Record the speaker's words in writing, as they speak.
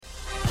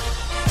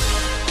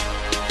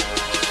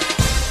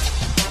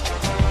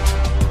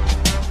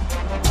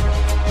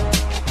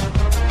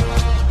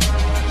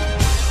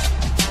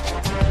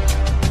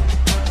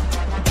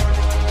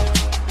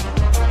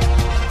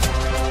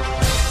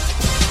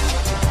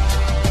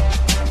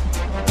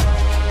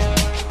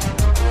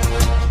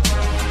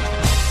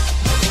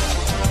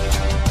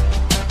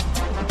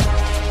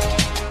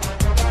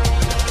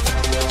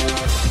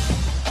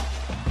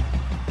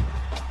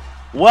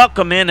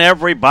Welcome in,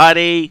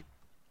 everybody,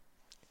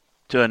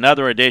 to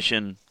another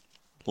edition,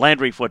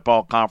 Landry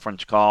Football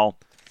Conference Call,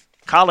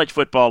 College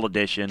Football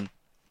Edition,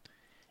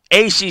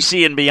 ACC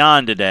and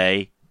beyond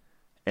today,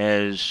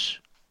 as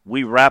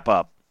we wrap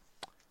up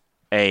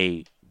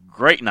a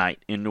great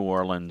night in New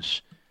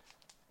Orleans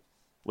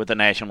with the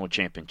national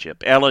championship.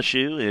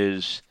 LSU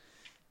is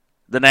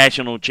the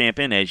national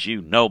champion, as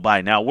you know by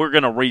now. We're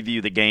going to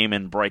review the game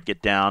and break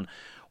it down.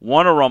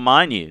 Want to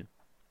remind you,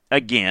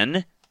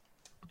 again,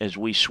 as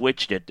we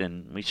switched it,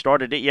 and we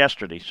started it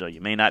yesterday, so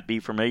you may not be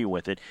familiar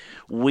with it,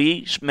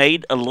 we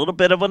made a little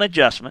bit of an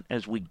adjustment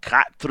as we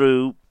got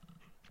through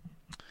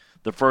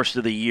the first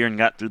of the year and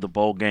got through the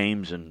bowl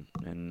games and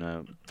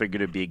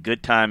figured it'd be a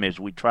good time as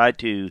we try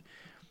to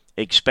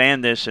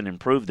expand this and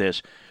improve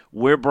this.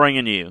 We're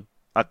bringing you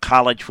a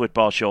college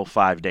football show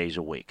 5 days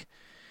a week.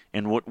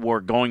 And what we're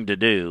going to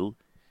do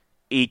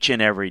each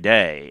and every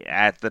day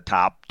at the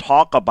top,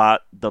 talk about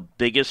the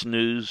biggest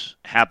news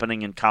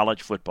happening in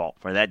college football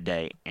for that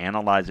day,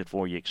 analyze it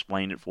for you,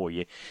 explain it for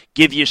you,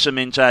 give you some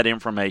inside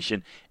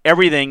information,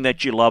 everything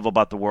that you love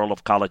about the world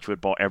of college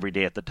football every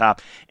day at the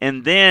top.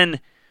 And then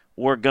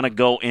we're going to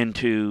go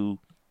into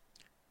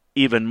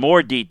even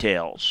more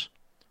details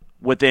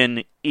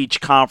within each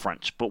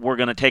conference, but we're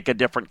going to take a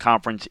different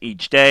conference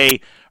each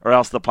day, or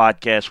else the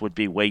podcast would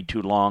be way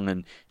too long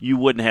and you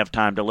wouldn't have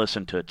time to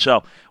listen to it.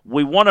 So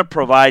we want to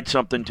provide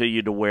something to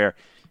you to where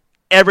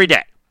every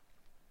day,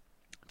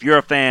 if you're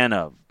a fan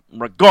of,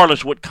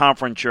 regardless what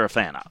conference you're a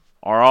fan of,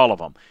 or all of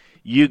them,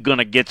 you're going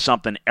to get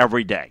something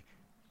every day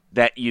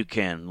that you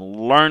can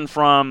learn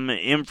from,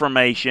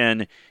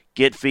 information,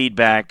 get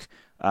feedback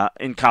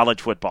in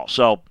college football.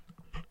 So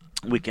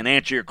we can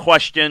answer your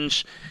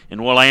questions,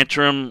 and we'll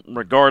answer them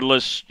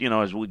regardless,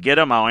 as we get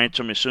them. I'll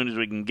answer them as soon as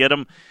we can get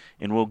them,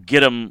 and we'll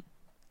get them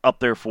up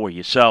there for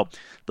you. So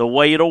the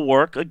way it'll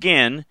work,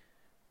 again,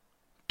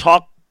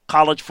 talk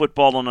college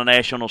football on a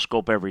national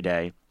scope every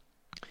day,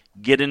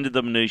 get into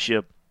the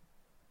minutia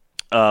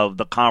of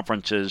the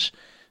conferences,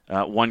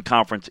 one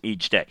conference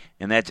each day.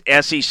 And that's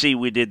SEC.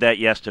 We did that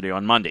yesterday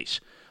on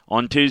Mondays.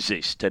 On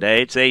Tuesdays,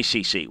 today it's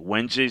ACC.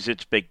 Wednesdays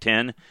it's Big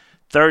Ten.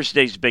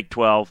 Thursdays Big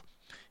 12.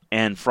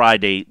 And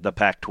Friday, the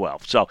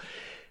Pac-12. So,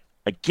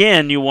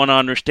 again, you want to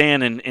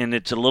understand, and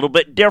it's a little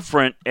bit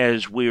different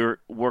as we're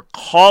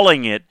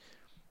calling it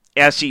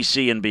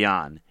SEC and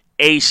beyond,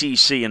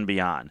 ACC and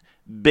beyond,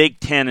 Big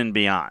 10 and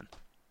beyond,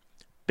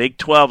 Big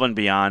 12 and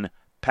beyond,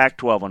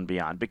 Pac-12 and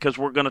beyond, because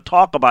we're going to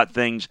talk about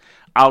things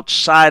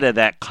outside of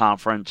that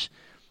conference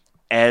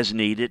as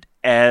needed,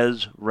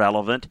 as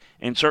relevant,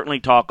 and certainly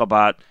talk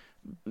about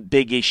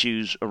big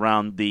issues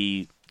around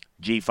the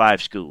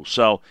G5 schools.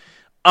 So,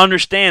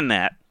 understand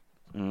that.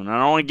 And I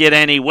don't want to get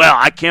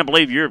I can't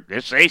believe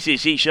this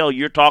ACC show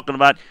you're talking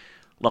about.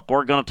 Look,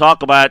 we're going to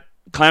talk about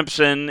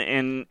Clemson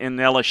and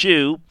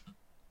LSU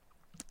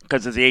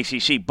because of the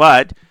ACC.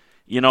 But,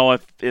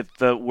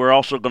 if we're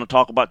also going to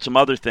talk about some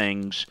other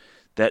things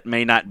that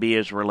may not be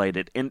as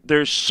related. And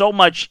there's so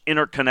much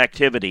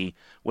interconnectivity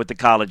with the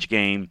college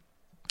game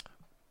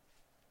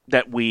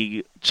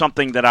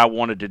something that I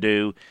wanted to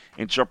do.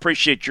 And so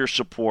appreciate your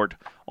support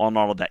on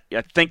all of that.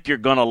 I think you're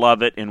going to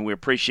love it, and we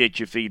appreciate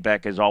your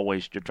feedback as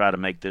always to try to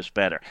make this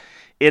better.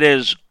 It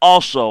is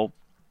also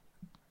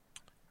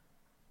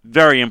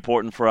very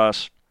important for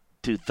us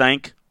to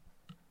thank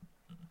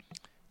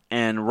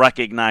and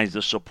recognize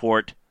the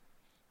support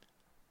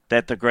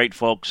that the great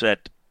folks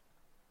at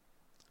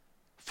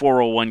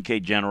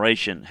 401k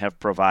Generation have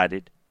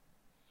provided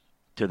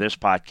to this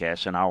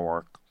podcast and our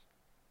work.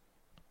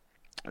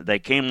 They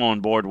came on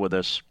board with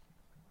us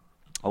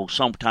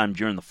sometime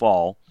during the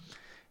fall,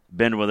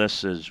 been with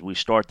us as we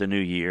start the new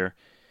year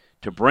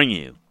to bring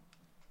you,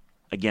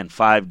 again,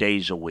 5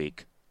 days a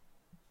week,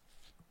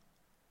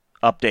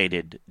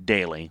 updated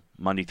daily,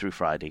 Monday through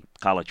Friday,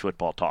 college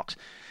football talks.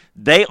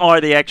 They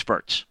are the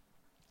experts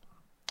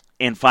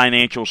in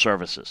financial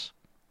services,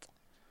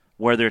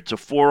 whether it's a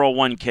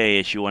 401k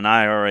issue, an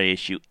IRA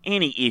issue,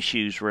 any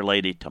issues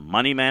related to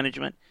money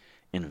management,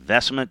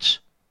 investments,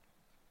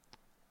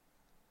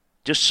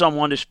 just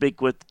someone to speak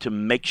with to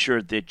make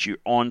sure that you're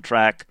on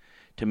track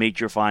to meet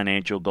your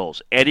financial goals.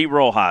 Eddie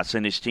Rojas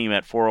and his team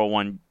at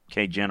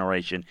 401k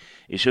Generation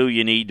is who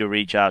you need to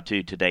reach out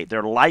to today.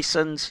 They're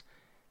licensed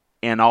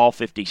in all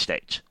 50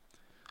 states.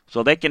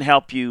 So they can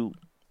help you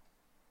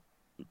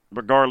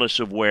regardless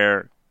of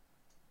where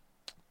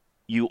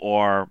you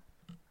are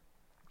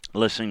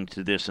listening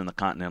to this in the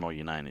continental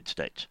United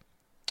States.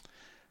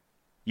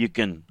 You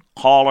can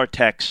call or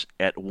text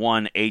at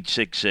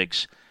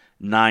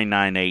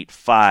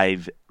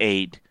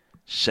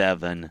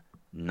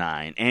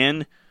 1-866-998-5879.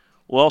 And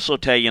we'll also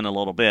tell you in a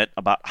little bit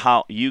about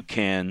how you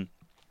can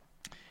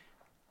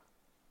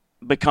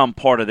become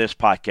part of this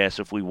podcast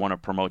if we want to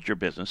promote your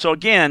business. So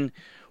again,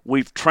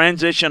 we've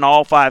transitioned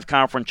all 5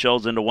 conference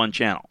shows into one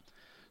channel.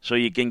 So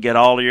you can get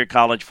all of your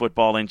college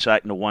football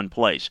insight into one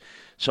place.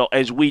 So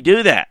as we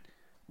do that,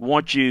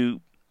 once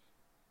you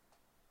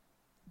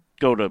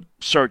go to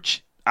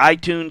search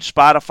iTunes,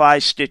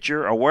 Spotify,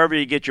 Stitcher, or wherever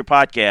you get your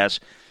podcasts,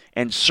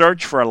 and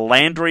search for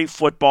Landry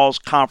Football's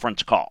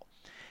conference call.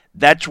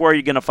 That's where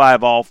you're going to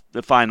find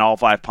all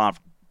five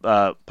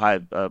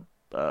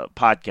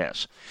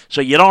podcasts.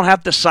 So you don't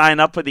have to sign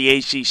up for the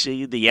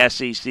ACC, the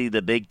SEC,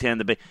 the Big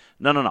Ten,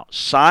 No.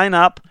 Sign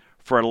up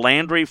for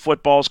Landry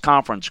Football's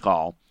conference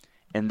call,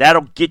 and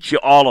that'll get you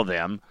all of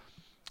them.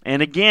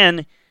 And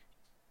again,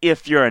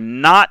 if you're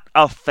not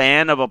a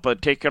fan of a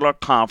particular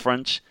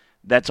conference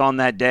that's on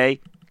that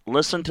day,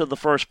 listen to the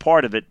first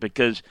part of it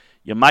because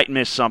you might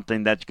miss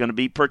something that's going to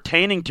be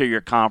pertaining to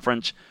your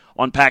conference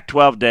on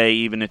Pac-12 day,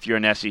 even if you're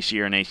an SEC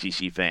or an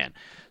ACC fan.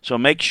 So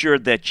make sure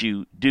that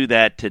you do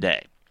that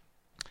today.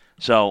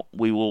 So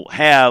we will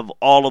have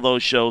all of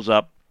those shows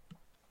up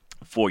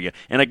for you.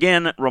 And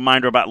again,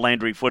 reminder about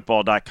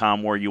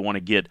LandryFootball.com where you want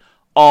to get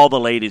all the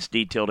latest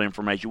detailed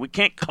information. We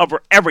can't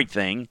cover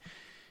everything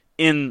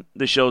in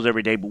the shows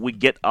every day, but we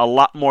get a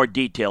lot more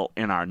detail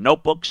in our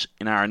notebooks,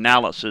 in our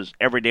analysis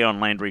every day on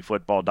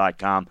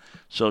LandryFootball.com.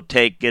 So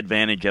take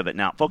advantage of it.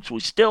 Now, folks, we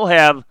still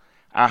have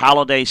our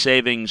holiday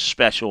savings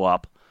special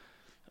up.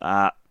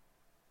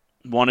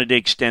 Wanted to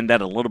extend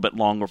that a little bit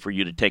longer for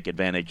you to take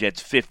advantage.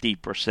 That's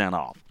 50%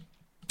 off.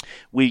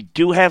 We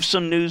do have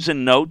some news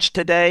and notes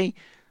today.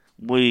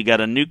 We got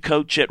a new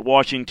coach at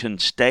Washington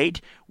State.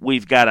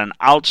 We've got an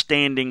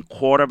outstanding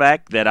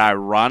quarterback that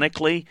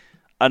ironically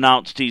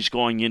announced he's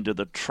going into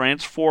the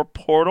transfer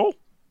portal.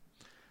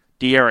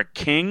 D'Eriq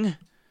King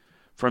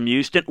from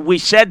Houston. We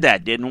said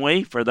that, didn't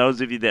we? For those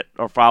of you that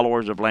are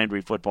followers of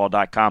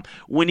LandryFootball.com.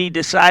 When he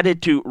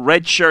decided to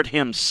redshirt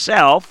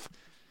himself,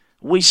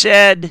 we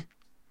said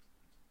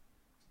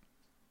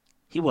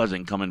he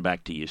wasn't coming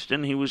back to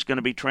Houston. He was going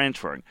to be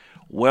transferring.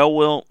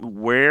 Well,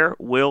 where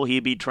will he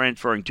be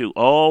transferring to?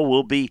 Oh,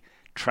 we'll be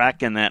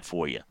tracking that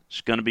for you.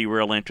 It's going to be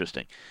real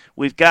interesting.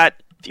 We've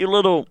got a few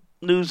little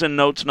news and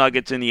notes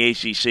nuggets in the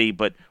ACC,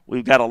 but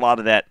we've got a lot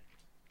of that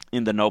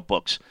in the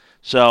notebooks.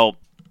 So,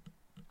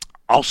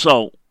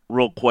 also,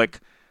 real quick,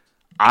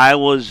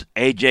 Iowa's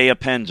A.J.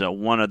 Apenza,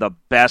 one of the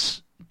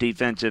best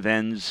defensive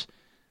ends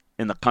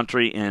in the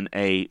country in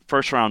a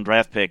first-round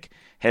draft pick,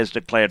 has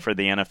declared for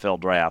the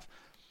NFL draft.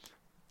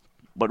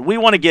 But we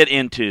want to get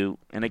into,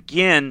 and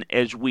again,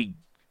 as we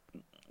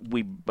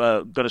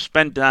going to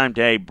spend time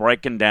today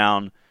breaking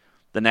down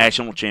the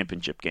national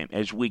championship game.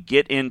 As we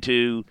get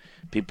into,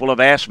 people have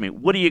asked me,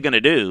 what are you going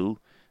to do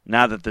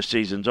now that the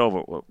season's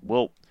over?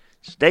 Well,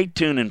 stay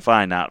tuned and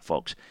find out,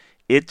 folks.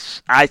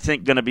 It's, I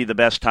think, going to be the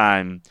best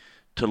time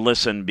to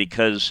listen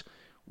because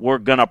we're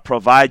going to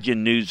provide you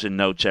news and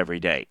notes every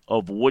day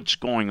of what's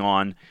going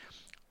on,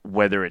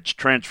 whether it's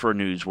transfer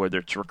news, whether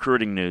it's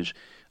recruiting news,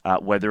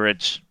 whether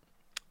it's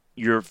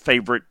your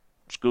favorite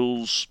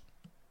schools,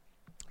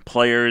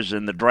 players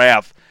in the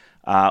draft.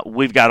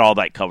 We've got all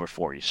that covered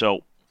for you.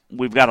 So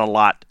we've got a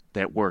lot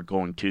that we're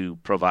going to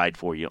provide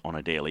for you on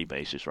a daily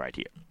basis right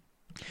here.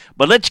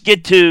 But let's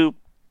get to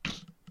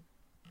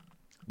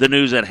the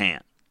news at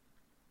hand,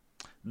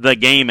 the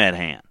game at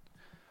hand,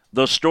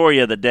 the story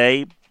of the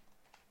day,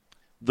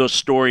 the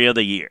story of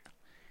the year.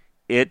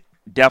 It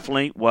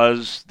definitely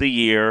was the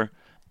year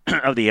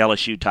of the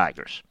LSU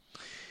Tigers.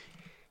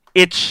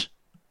 It's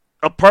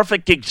a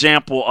perfect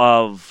example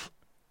of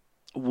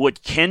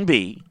what can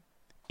be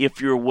if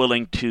you're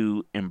willing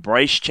to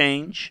embrace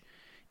change,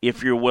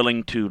 if you're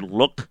willing to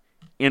look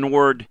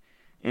inward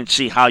and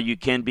see how you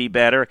can be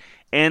better.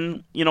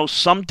 And, you know,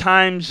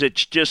 sometimes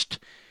it's just,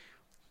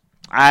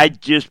 I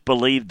just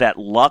believe that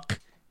luck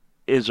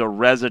is a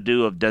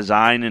residue of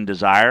design and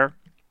desire.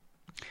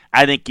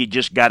 I think you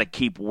just got to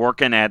keep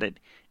working at it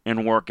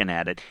and working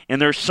at it.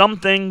 And there's some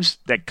things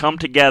that come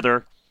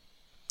together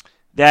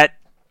that,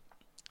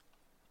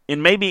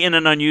 and maybe in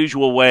an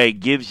unusual way,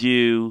 gives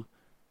you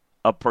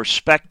a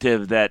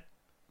perspective that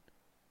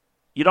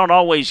you don't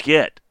always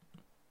get.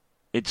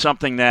 It's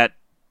something that,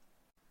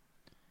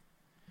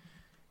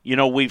 you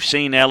know, we've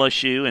seen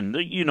LSU, and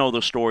you know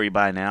the story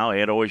by now.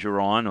 Ed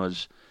Orgeron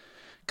was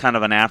kind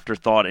of an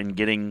afterthought in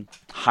getting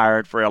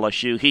hired for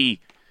LSU.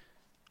 He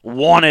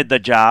wanted the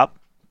job,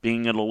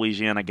 being a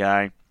Louisiana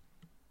guy,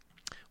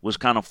 was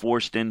kind of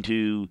forced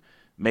into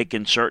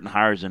making certain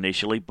hires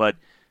initially, but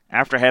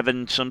after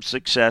having some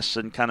success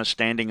and kind of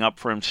standing up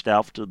for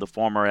himself to the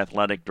former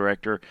athletic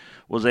director,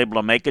 was able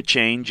to make a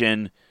change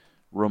and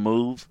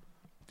remove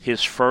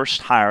his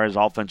first hire as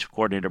offensive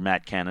coordinator,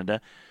 Matt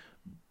Canada,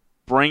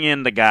 bring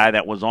in the guy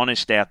that was on his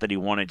staff that he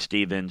wanted,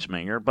 Steve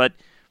Ensminger. But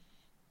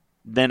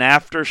then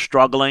after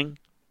struggling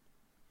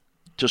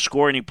to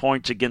score any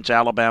points against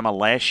Alabama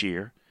last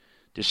year,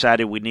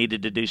 decided we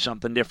needed to do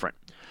something different.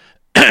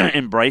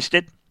 Embraced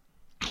it.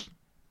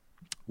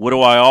 What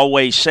do I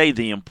always say?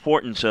 The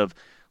importance of,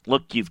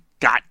 look, you've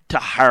got to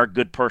hire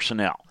good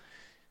personnel.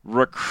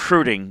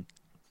 Recruiting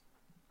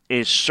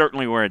is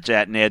certainly where it's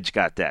at, and Ed's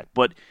got that.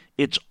 But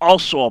it's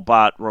also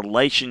about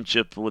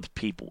relationships with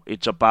people.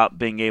 It's about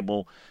being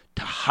able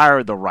to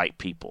hire the right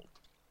people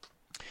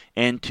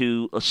and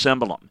to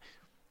assemble them.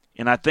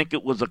 And I think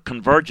it was a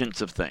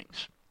convergence of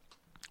things.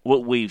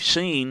 What we've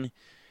seen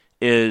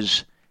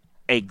is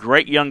a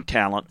great young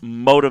talent,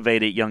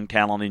 motivated young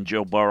talent in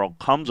Joe Burrow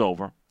comes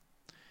over,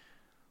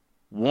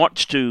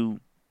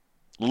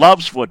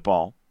 loves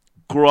football,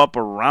 grew up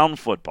around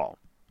football,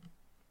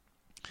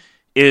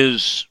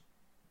 is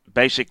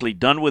basically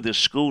done with his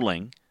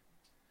schooling,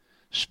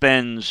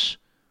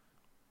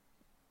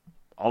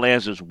 all he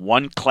has is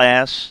one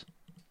class,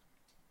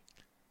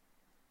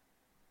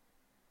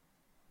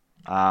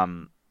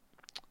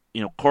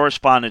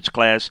 correspondence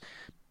class,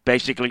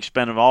 basically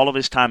spending all of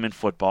his time in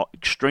football,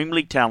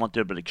 extremely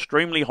talented, but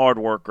extremely hard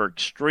worker,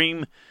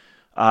 extreme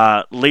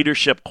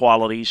leadership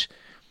qualities,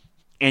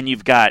 and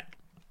you've got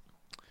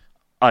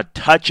a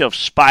touch of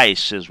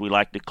spice, as we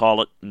like to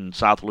call it in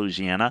South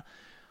Louisiana,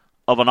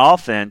 of an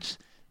offense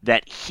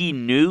that he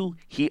knew,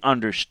 he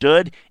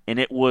understood, and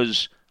it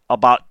was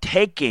about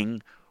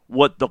taking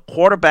what the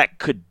quarterback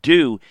could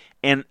do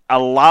and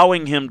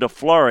allowing him to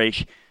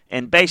flourish,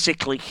 and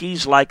basically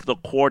he's like the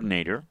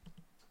coordinator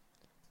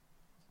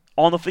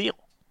on the field,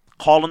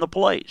 calling the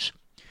plays.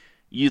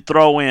 You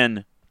throw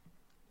in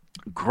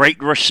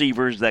great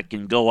receivers that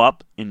can go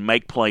up and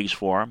make plays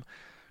for him,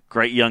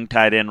 great young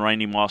tight end,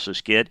 Randy Moss's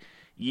kid.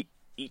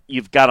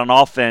 You've got an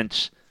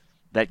offense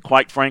that,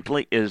 quite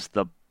frankly, is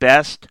the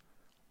best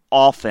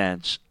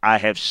offense I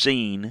have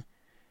seen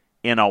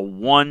in a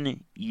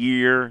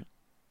 1-year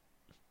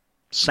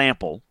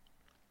sample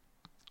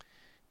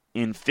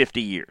in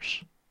 50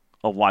 years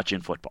of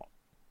watching football.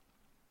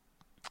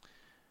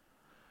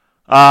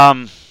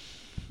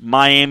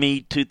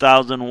 Miami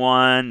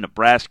 2001,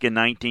 Nebraska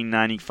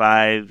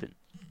 1995,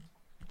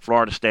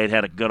 Florida State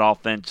had a good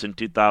offense in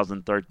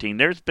 2013.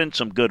 There's been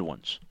some good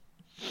ones.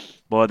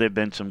 Boy, there have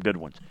been some good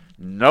ones.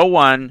 No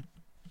one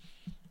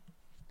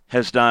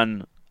has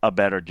done a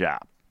better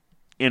job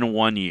in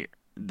 1 year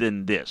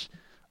than this.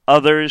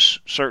 Others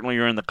certainly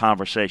are in the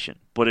conversation,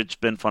 but it's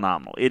been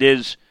phenomenal. It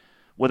is,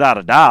 without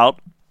a doubt,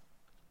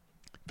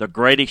 the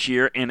greatest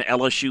year in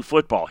LSU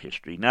football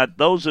history. Now,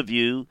 those of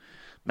you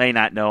may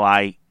not know,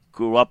 I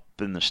grew up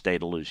in the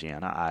state of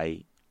Louisiana.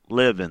 I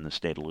live in the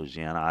state of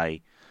Louisiana.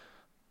 I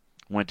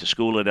went to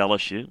school at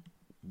LSU,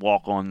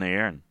 walk on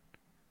there, and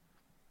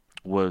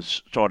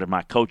started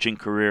my coaching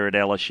career at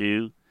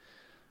LSU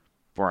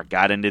before I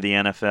got into the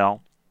NFL,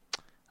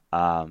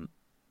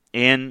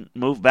 and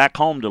moved back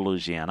home to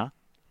Louisiana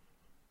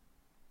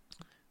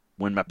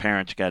when my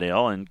parents got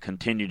ill, and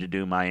continued to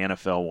do my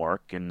NFL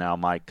work and now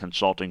my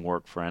consulting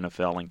work for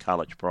NFL and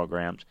college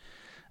programs.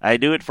 I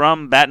do it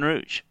from Baton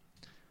Rouge.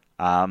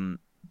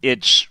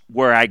 It's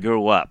where I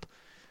grew up.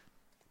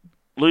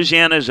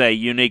 Louisiana is a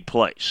unique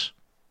place.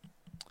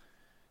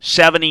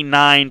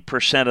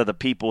 79% of the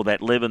people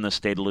that live in the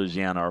state of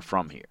Louisiana are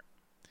from here.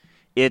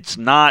 It's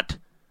not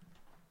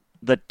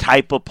the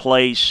type of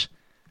place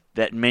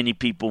that many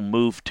people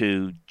move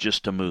to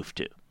just to move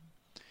to.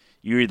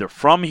 You're either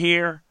from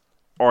here,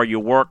 or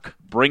your work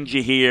brings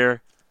you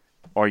here,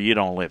 or you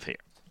don't live here.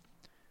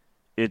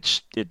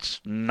 It's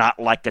not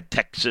like a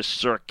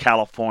Texas or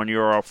California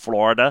or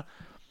Florida.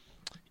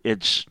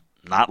 It's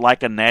not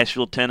like a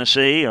Nashville,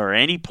 Tennessee, or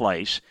any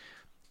place.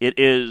 It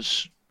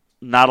is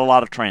not a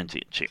lot of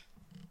transients here.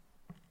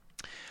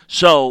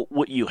 So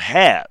what you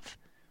have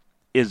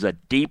is a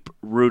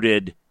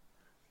deep-rooted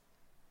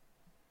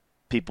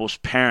people's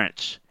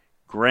parents,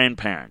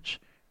 grandparents,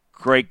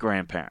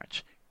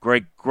 great-grandparents,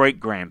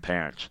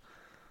 great-great-grandparents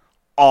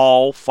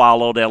all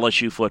followed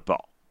LSU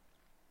football.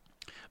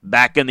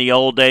 Back in the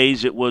old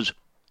days, it was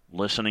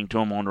listening to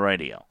them on the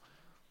radio.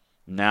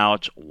 Now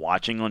it's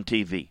watching on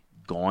TV,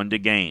 going to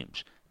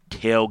games,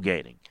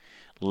 tailgating,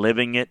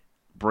 living it,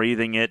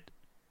 breathing it.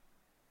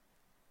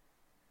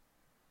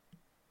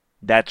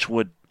 That's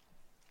what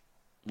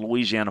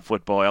Louisiana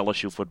football,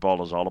 LSU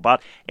football is all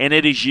about. And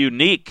it is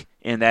unique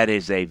in that it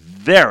is a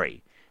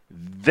very,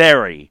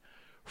 very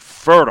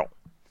fertile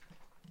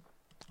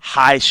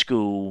high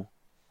school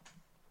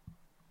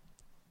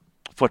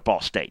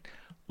football state.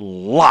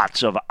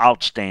 Lots of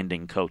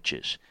outstanding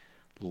coaches,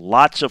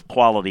 lots of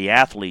quality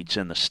athletes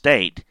in the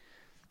state,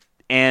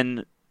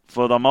 and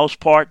for the most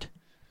part,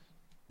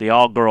 they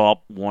all grow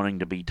up wanting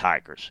to be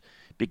Tigers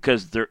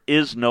because there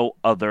is no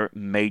other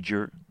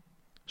major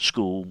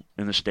school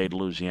in the state of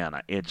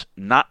Louisiana. It's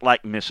not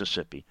like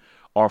Mississippi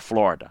or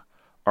Florida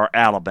or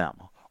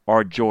Alabama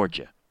or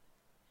Georgia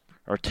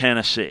or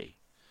Tennessee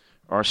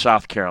or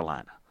South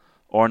Carolina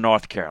or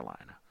North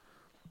Carolina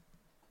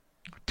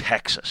or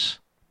Texas.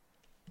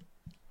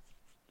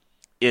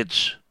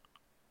 It's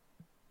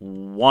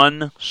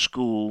one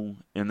school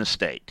in the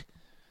state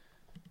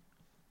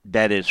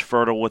that is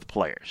fertile with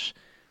players.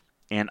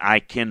 And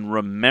I can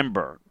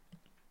remember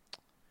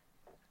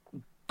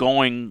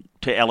going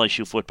to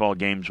LSU football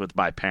games with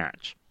my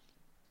parents,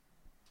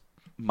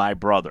 my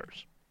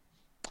brothers,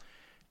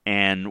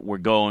 and we're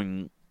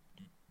going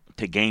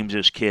to games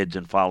as kids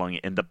and following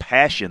it, and the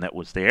passion that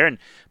was there. And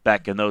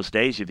back in those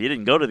days, if you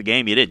didn't go to the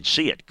game, you didn't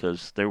see it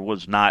because there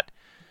was not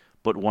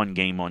but one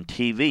game on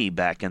TV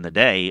back in the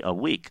day a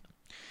week.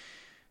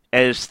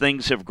 As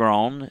things have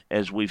grown,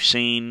 as we've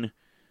seen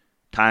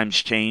times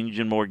change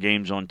and more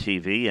games on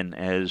TV, and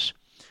as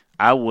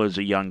I was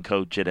a young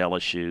coach at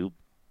LSU,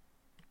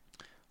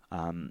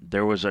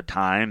 there was a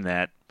time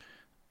that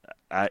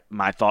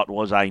my thought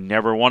was I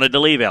never wanted to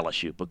leave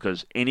LSU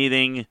because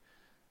anything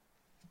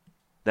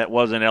that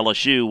wasn't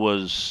LSU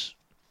was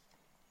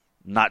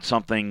not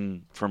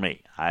something for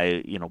me.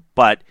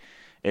 But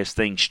as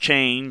things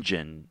change,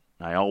 and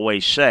I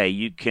always say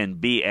you can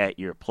be at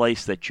your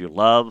place that you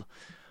love,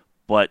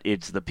 but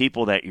it's the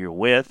people that you're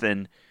with,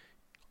 and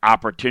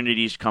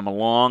opportunities come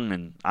along,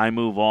 and I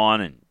move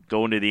on and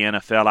go into the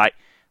NFL.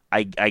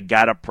 I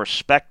got a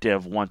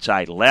perspective once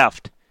I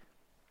left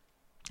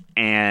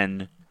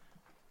and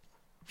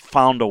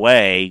found a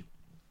way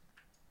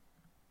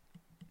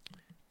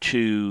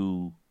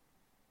to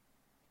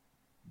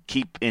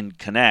keep in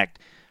connect.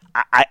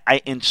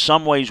 I in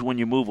some ways, when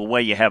you move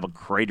away, you have a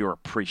greater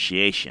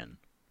appreciation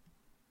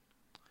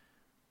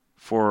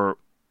for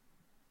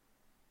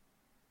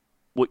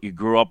what you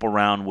grew up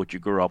around, what you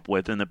grew up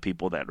with, and the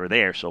people that are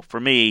there. So for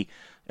me,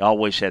 I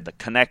always had the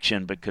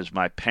connection because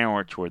my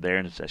parents were there,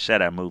 and as I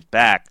said, I moved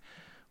back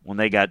when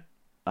they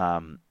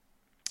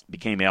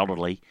became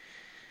elderly.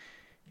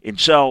 And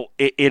so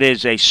it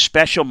is a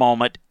special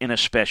moment in a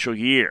special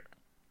year.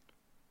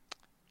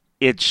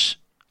 It's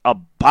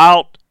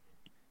about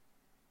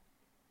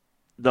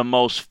the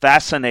most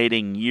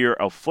fascinating year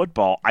of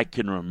football I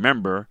can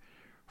remember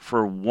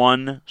for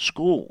one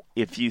school.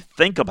 If you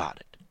think about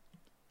it,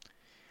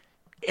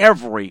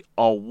 every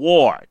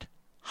award,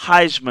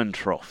 Heisman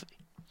Trophy,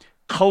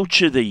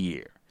 Coach of the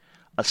Year,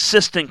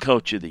 Assistant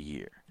Coach of the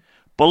Year,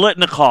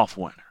 Biletnikoff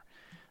winner.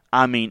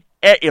 I mean,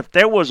 if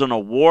there was an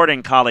award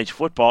in college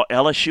football,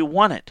 LSU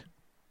won it.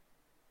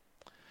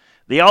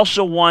 They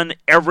also won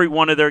every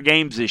one of their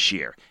games this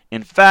year.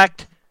 In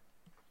fact,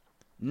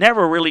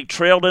 never really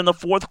trailed in the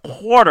fourth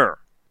quarter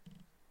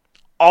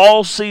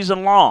all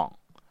season long.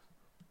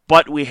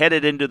 But we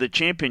headed into the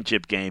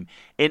championship game,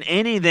 and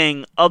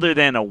anything other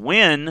than a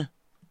win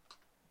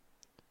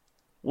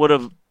would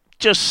have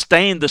just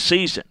stained the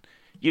season.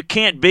 You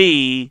can't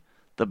be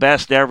the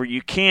best ever.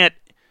 You can't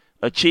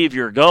achieve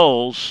your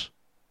goals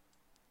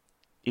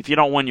if you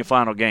don't win your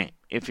final game,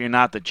 if you're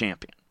not the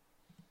champion.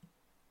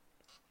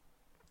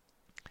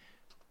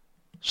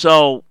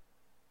 So,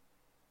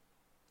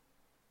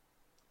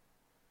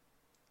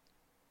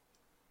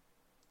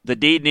 the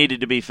deed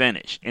needed to be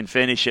finished, and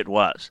finished it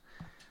was.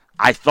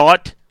 I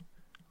thought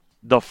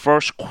the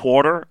first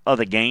quarter of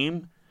the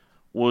game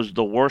was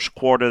the worst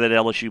quarter that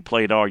LSU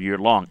played all year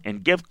long,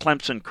 and give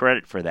Clemson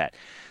credit for that.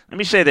 Let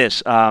me say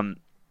this. Having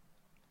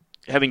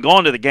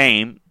gone to the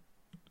game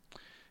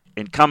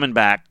and coming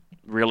back,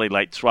 really,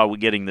 that's why we're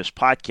getting this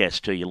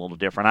podcast to you a little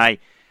different. I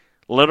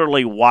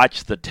literally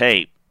watched the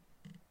tape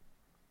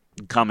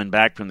coming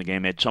back from the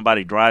game. I had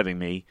somebody driving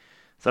me.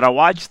 So I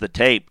watched the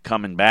tape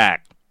coming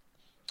back,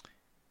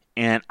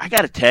 and I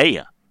got to tell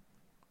you,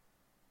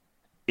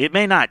 it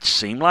may not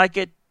seem like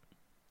it.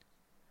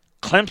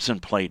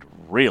 Clemson played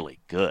really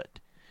good.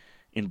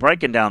 In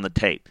breaking down the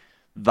tape,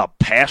 the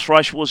pass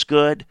rush was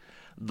good.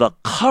 The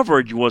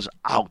coverage was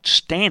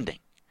outstanding.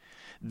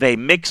 They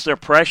mixed their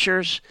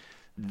pressures.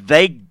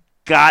 They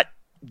got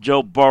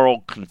Joe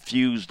Burrow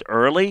confused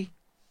early.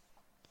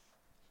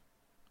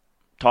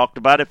 Talked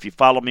about it. If you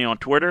follow me on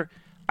Twitter,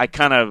 I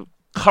kind of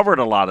covered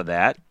a lot of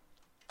that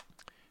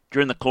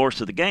during the course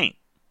of the game.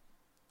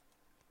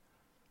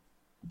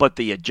 But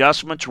the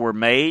adjustments were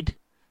made.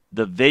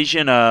 The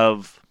vision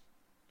of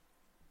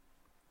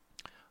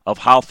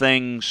how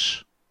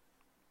things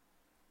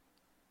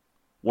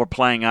were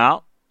playing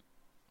out,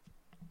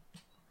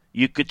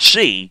 you could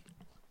see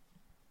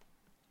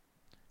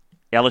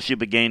LSU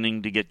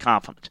beginning to get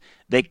confidence.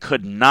 They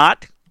could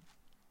not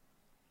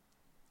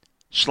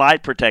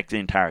slide protect the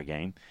entire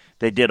game.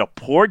 They did a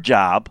poor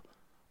job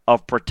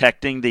of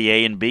protecting the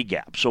A and B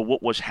gap. So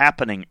what was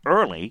happening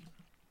early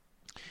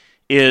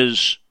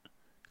is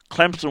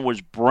Clemson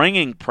was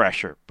bringing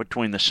pressure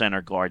between the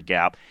center guard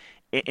gap.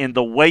 And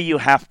the way you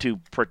have to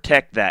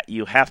protect that,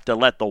 you have to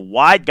let the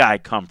wide guy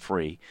come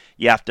free.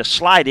 You have to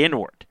slide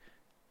inward.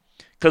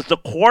 Because the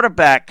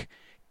quarterback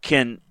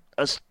can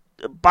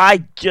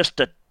buy just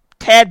a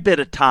tad bit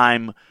of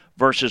time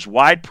versus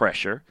wide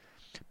pressure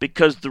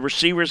because the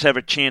receivers have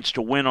a chance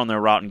to win on their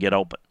route and get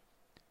open.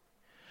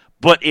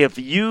 But if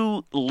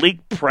you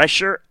leak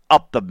pressure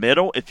up the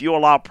middle, if you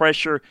allow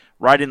pressure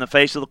right in the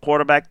face of the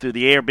quarterback through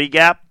the A or B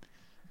gap,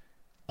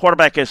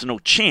 quarterback has no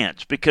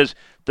chance because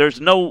there's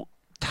no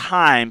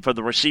time for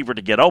the receiver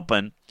to get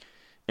open,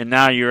 and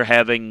now you're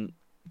having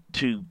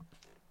to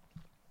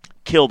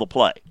kill the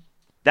play.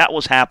 That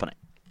was happening.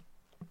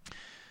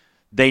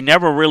 They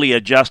never really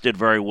adjusted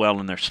very well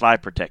in their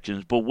slide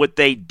protections, but what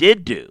they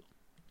did do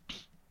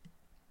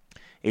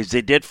is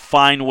they did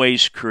find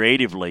ways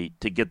creatively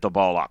to get the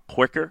ball out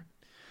quicker.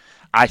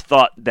 I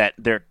thought that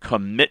their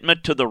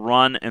commitment to the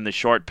run and the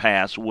short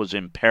pass was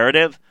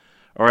imperative,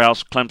 or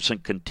else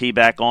Clemson can tee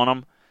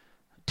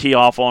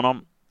off on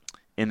them,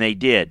 and they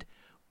did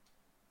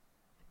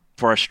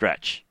for a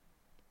stretch.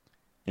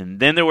 And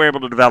then they were able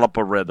to develop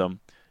a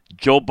rhythm.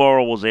 Joe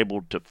Burrow was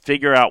able to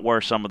figure out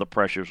where some of the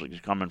pressures was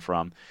coming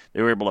from.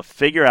 They were able to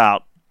figure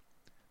out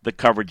the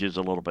coverages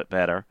a little bit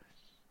better,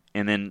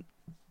 and then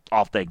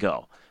off they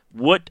go.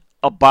 What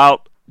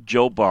about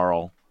Joe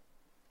Burrow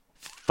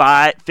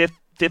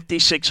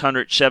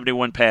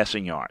 5,671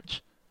 passing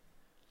yards.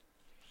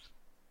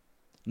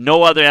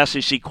 No other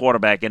SEC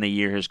quarterback in a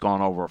year has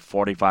gone over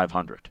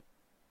 4,500.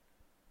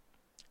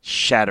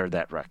 Shattered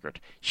that record.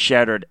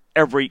 Shattered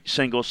every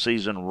single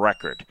season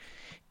record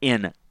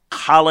in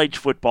college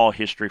football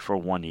history for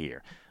 1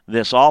 year.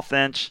 This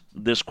offense,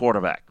 this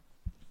quarterback.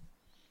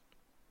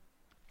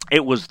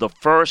 It was the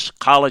first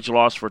college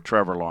loss for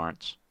Trevor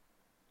Lawrence.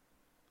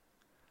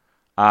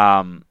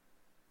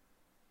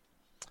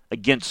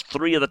 Against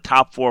 3 of the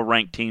top 4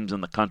 ranked teams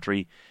in the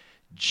country,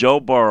 Joe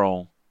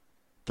Burrow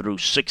threw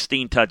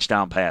 16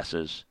 touchdown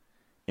passes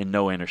and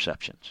no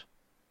interceptions.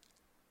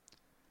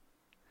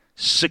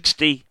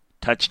 60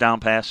 touchdown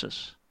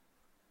passes.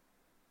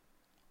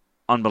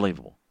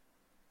 Unbelievable.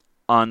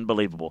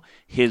 Unbelievable.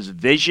 His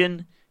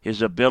vision,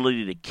 his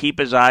ability to keep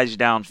his eyes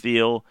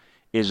downfield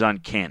is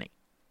uncanny.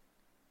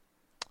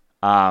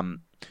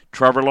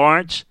 Trevor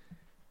Lawrence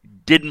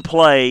didn't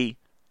play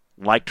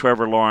like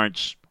Trevor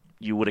Lawrence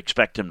you would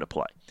expect him to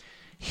play.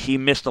 He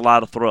missed a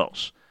lot of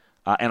throws,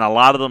 and a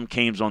lot of them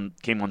came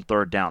on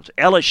third downs.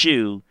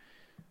 LSU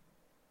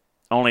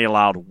only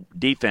allowed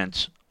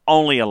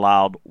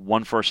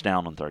 1 first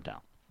down on third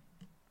down.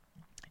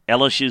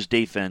 LSU's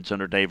defense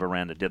under Dave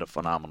Aranda did a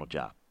phenomenal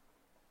job.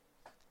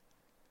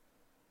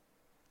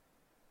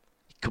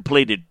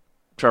 Completed,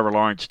 Trevor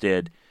Lawrence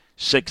did,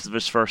 6 of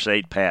his first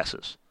 8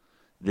 passes.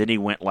 Then he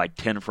went like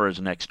 10 for his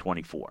next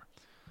 24.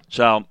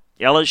 So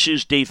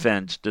LSU's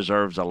defense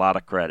deserves a lot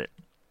of credit.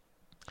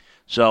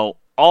 So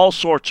all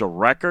sorts of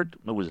record.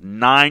 It was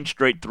 9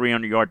 straight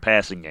 300-yard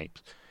passing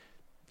games.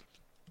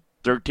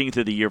 13th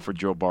of the year for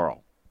Joe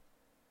Burrow.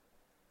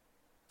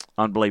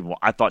 Unbelievable.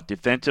 I thought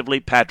defensively,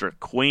 Patrick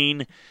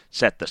Queen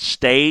set the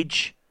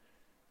stage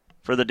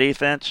for the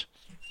defense.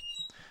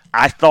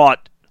 I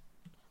thought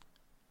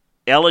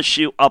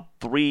LSU up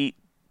 3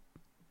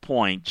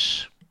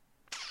 points.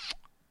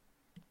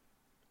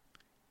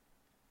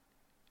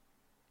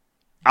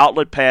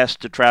 Outlet pass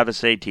to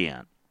Travis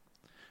Etienne.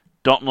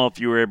 Don't know if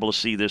you were able to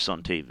see this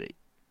on TV.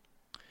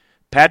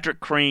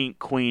 Patrick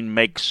Queen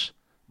makes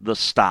the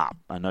stop.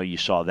 I know you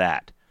saw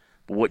that.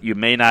 But what you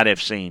may not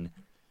have seen,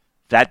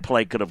 that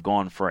play could have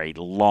gone for a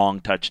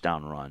long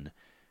touchdown run.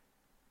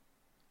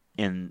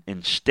 And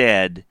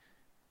instead,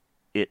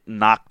 it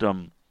knocked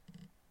him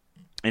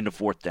into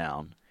 4th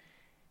down.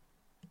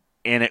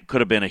 And it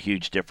could have been a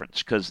huge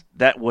difference because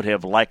that would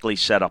have likely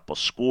set up a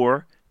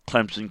score.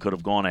 Clemson could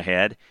have gone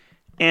ahead.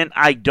 And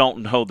I don't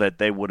know that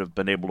they would have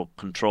been able to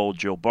control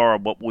Joe Burrow,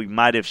 but we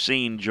might have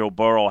seen Joe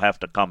Burrow have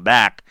to come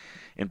back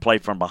and play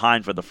from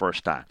behind for the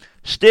first time.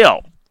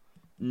 Still,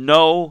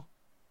 no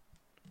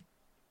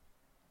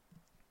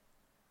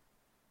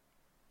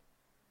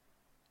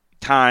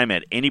time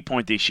at any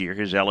point this year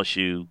has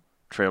LSU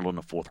trailed in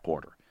the 4th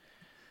quarter.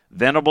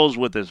 Venables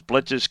with his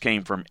blitzes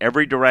came from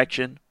every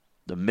direction,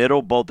 the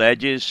middle, both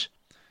edges,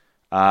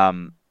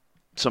 some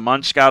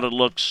unscouted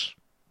looks,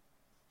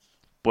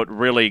 but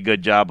really a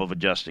good job of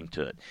adjusting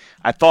to it.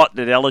 I thought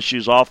that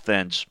LSU's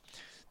offense,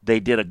 they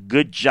did a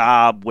good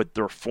job with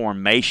their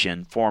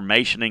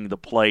formationing the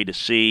play to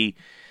see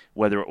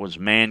whether it was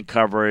man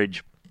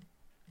coverage.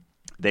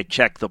 They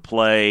checked the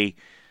play.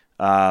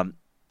 Burrow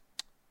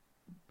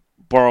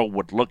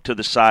would look to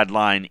the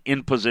sideline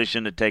in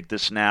position to take the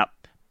snap.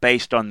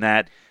 Based on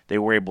that, they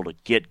were able to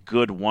get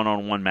good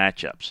one-on-one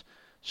matchups.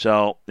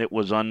 So it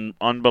was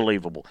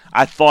unbelievable.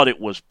 I thought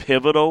it was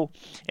pivotal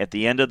at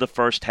the end of the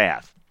first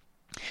half.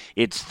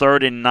 It's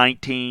 3rd and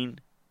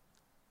 19,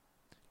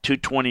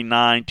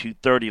 2:29,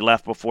 2:30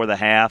 left before the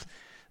half.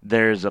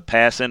 There's a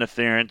pass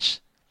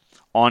interference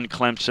on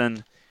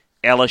Clemson.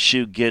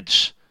 LSU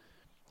gets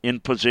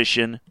in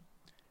position.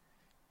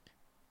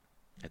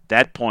 At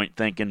that point,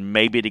 thinking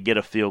maybe to get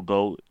a field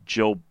goal,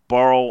 Joe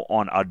Burrow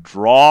on a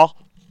draw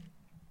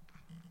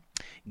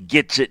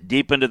gets it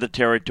deep into the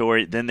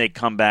territory. Then they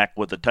come back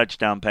with a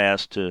touchdown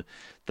pass to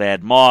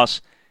Thad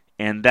Moss,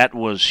 and that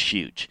was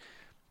huge.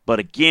 But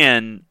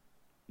again,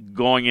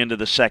 going into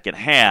the second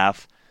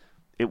half,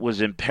 it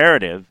was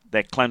imperative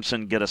that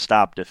Clemson get a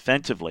stop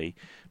defensively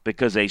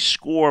because a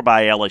score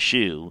by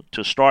LSU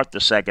to start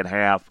the second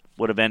half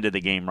would have ended the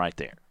game right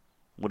there.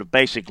 Would have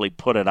basically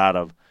put it out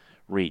of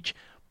reach.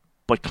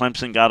 But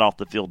Clemson got off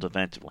the field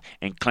defensively,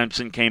 and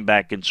Clemson came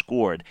back and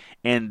scored,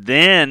 and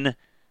then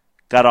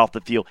got off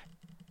the field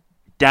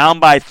down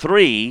by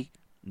 3.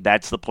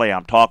 That's the play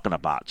I'm talking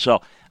about.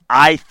 So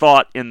I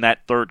thought in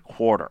that third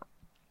quarter,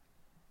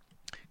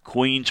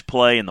 Queen's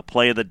play and the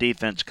play of the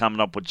defense coming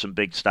up with some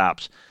big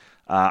stops.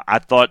 I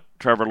thought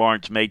Trevor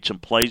Lawrence made some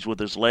plays with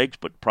his legs,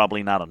 but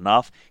probably not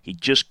enough. He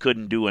just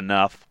couldn't do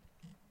enough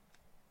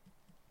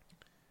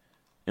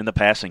in the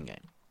passing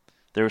game.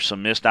 There were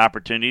some missed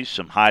opportunities,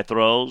 some high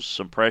throws,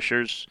 some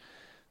pressures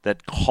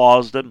that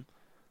caused them.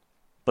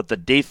 But the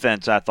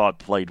defense, I thought,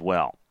 played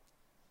well.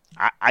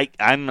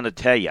 I'm going to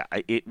tell you,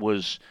 it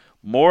was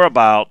more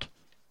about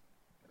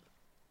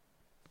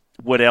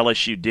what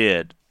LSU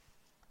did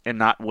and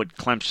not what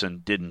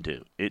Clemson didn't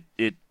do.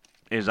 It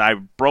as I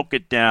broke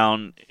it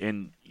down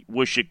and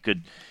wish it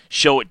could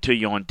show it to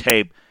you on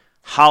tape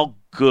how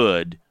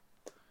good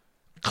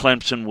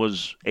Clemson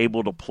was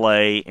able to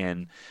play,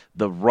 and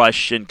the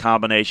rush and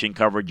combination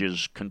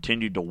coverages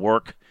continued to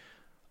work.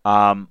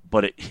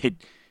 But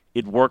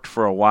it worked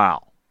for a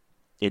while.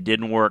 It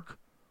didn't work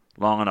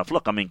long enough.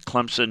 Look, I mean,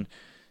 Clemson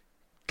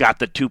got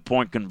the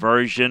 2-point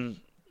conversion.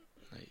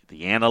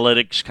 The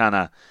analytics kind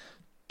of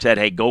said,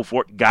 hey, go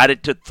for it. Got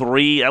it to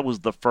 3. That was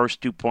the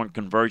first 2-point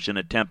conversion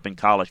attempt in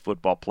college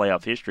football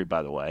playoff history,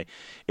 by the way.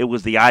 It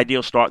was the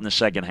ideal start in the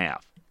second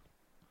half.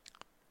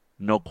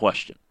 No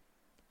question.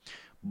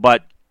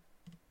 But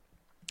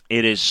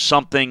it is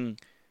something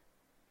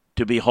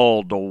to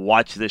behold to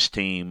watch this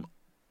team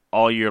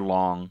all year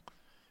long,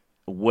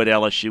 what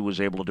LSU was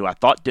able to do. I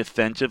thought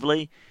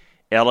defensively,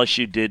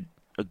 LSU did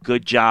a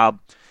good job.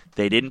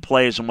 They didn't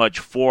play as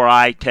much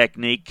 4-eye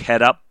technique,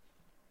 head up,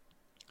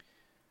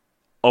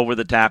 over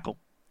the tackle.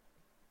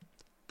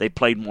 They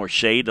played more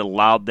shade,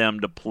 allowed them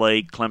to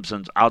play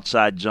Clemson's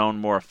outside zone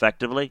more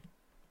effectively.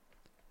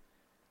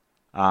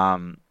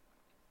 And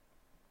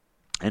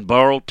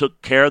Burrow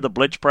took care of the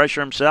blitz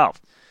pressure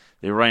himself.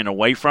 They ran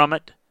away from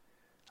it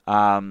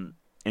and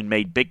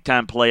made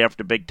big-time play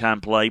after big-time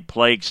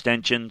play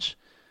extensions.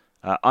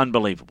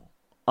 Unbelievable.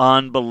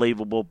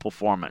 Unbelievable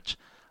performance.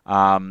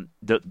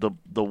 The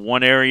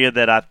one area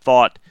that I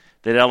thought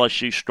that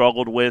LSU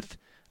struggled with,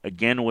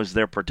 again, was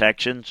their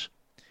protections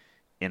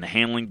in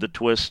handling the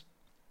twists,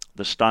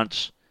 the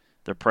stunts,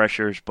 the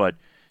pressures, but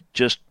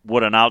just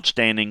what an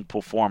outstanding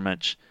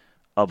performance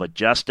of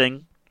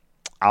adjusting,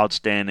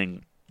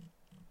 outstanding.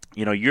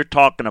 You know, you're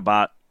talking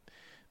about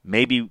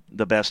maybe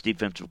the best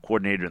defensive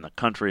coordinator in the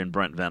country in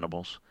Brent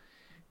Venables,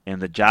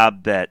 and the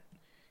job that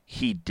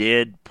he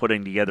did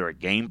putting together a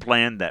game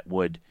plan that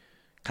would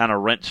kind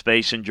of rent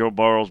space in Joe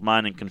Burrow's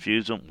mind and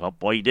confuse him. Well,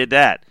 boy, he did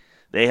that.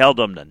 They held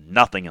him to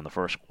nothing in the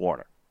first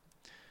quarter.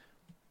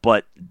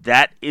 But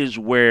that is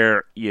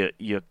where you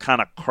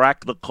kind of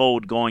crack the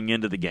code going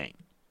into the game.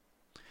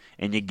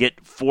 And you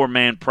get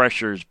 4-man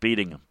pressures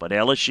beating them. But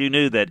LSU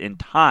knew that in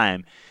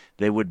time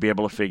they would be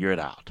able to figure it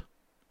out.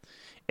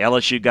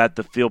 LSU got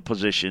the field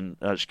position,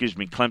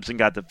 Clemson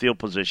got the field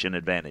position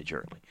advantage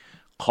early.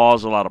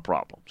 Caused a lot of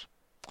problems.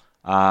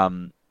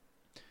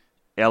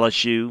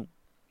 LSU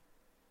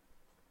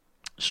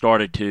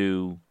started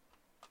to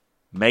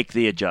make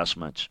the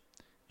adjustments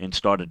and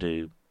started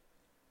to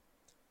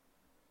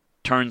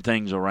turn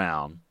things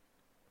around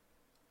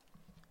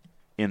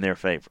in their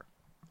favor,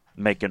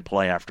 making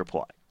play after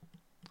play.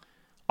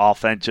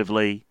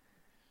 Offensively,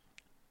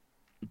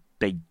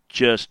 they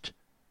just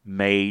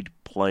made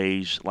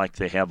plays like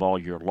they have all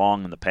year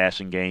long in the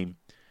passing game.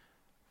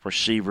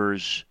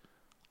 Receivers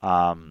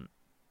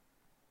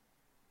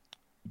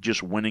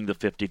just winning the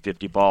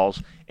 50-50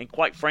 balls. And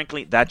quite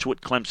frankly, that's what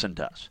Clemson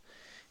does.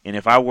 And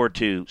if I were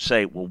to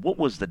say, well, what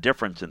was the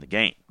difference in the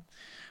game?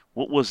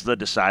 What was the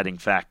deciding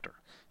factor?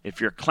 If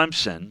you're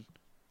Clemson,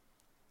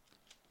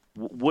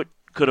 what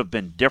could have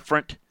been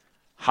different?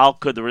 How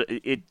could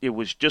it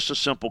was just a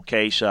simple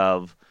case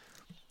of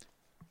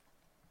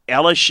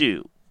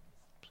LSU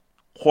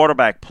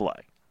quarterback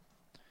play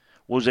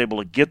was able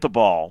to get the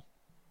ball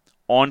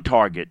on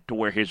target to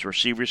where his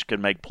receivers could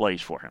make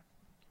plays for him.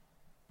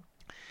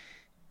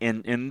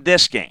 In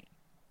this game,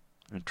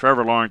 and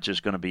Trevor Lawrence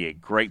is going to be a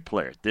great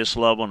player at this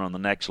level and on the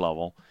next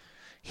level,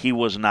 he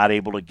was not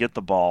able to get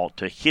the ball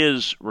to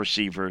his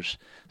receivers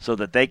so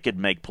that they could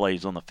make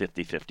plays on the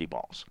 50-50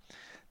 balls.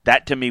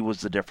 That, to me,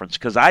 was the difference,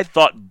 because I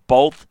thought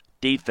both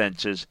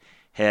defenses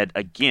had,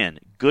 again,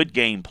 good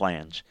game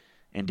plans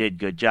and did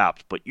good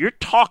jobs. But you're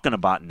talking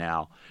about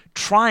now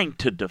trying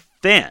to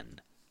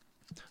defend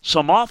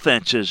some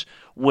offenses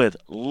with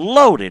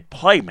loaded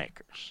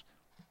playmakers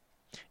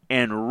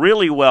and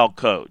really well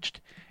coached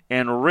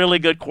and really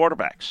good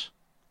quarterbacks.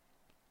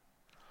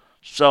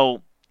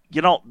 So,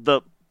 you know,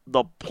 the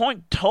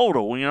point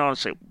total, you know,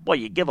 say, well,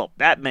 you give up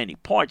that many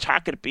points, how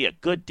could it be a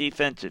good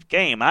defensive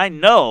game? I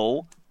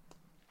know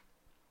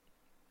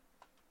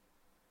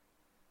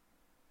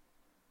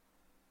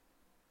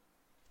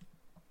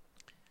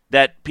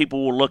that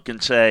people will look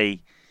and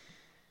say,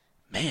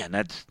 man,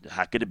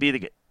 how could it be the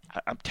game?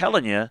 I'm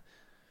telling you,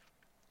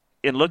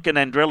 in looking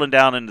and drilling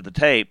down into the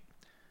tape,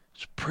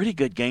 it's a pretty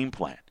good game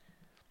plan.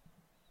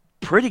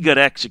 Pretty good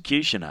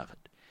execution of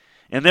it.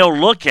 And they'll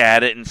look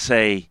at it and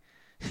say,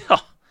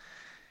 oh,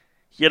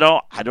 you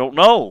know, I don't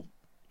know.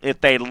 If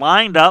they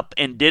lined up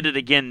and did it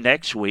again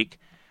next week,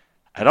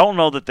 I don't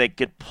know that they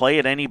could play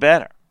it any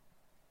better.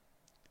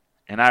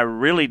 And I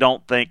really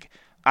don't think,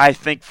 I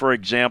think, for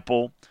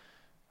example,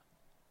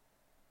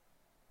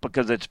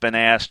 because it's been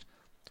asked,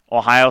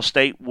 Ohio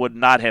State would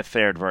not have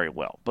fared very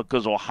well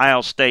because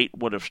Ohio State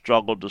would have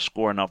struggled to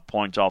score enough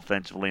points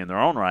offensively in their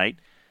own right.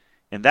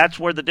 And that's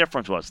where the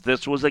difference was.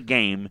 This was a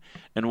game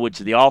in which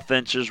the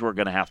offenses were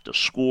going to have to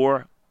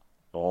score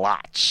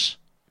lots.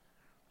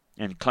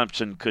 And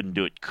Clemson couldn't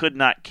do it. Could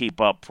not keep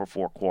up for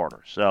 4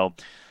 quarters. So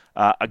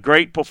a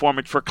great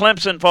performance for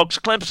Clemson, folks.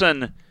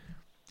 Clemson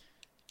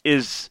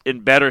is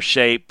in better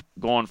shape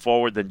going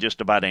forward than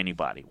just about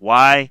anybody.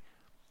 Why?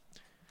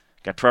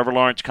 Got Trevor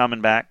Lawrence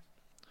coming back.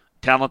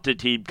 talented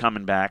team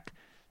coming back.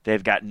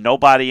 They've got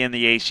nobody in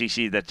the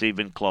ACC that's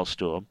even close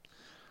to them.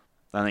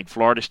 I think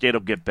Florida State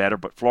will get better,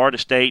 but Florida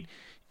State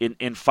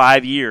in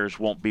 5 years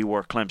won't be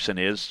where Clemson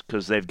is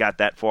because they've got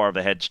that far of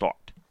a head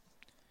start.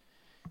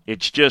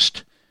 It's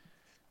just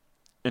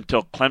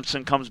until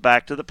Clemson comes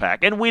back to the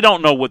pack, and we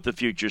don't know what the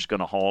future is going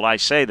to hold. I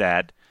say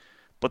that,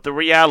 but the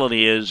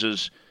reality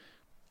is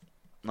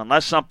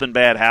unless something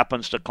bad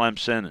happens to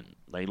Clemson and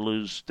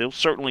they'll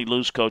certainly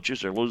lose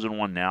coaches. They're losing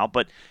one now,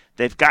 but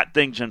they've got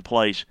things in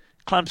place.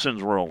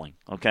 Clemson's rolling,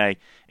 okay?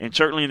 And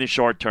certainly in the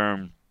short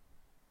term,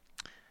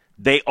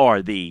 they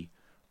are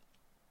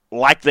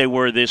like they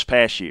were this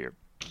past year,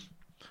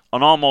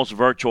 an almost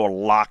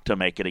virtual lock to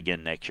make it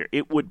again next year.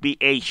 It would be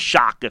a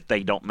shock if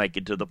they don't make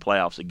it to the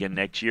playoffs again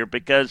next year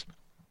because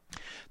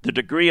the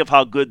degree of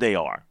how good they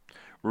are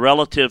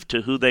relative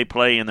to who they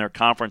play in their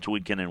conference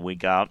week in and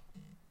week out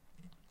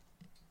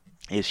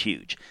is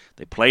huge.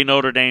 They play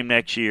Notre Dame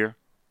next year,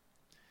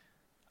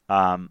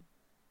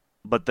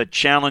 but the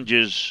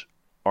challenges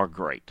are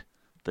great.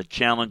 The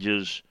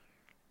challenges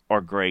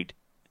are great,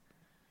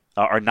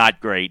 are not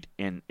great,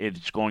 and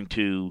it's going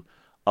to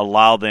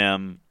allow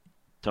them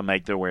to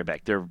make their way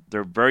back. They're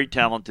very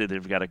talented.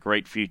 They've got a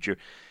great future.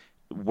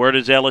 Where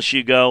does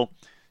LSU go?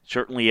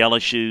 Certainly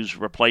LSU's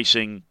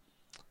replacing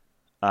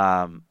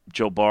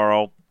Joe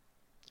Burrow.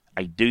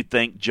 I do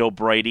think Joe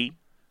Brady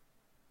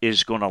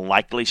is going to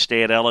likely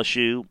stay at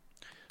LSU.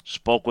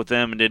 Spoke with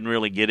them and didn't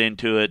really get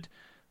into it.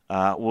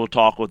 We'll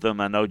talk with them.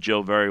 I know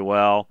Joe very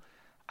well.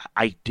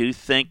 I do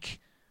think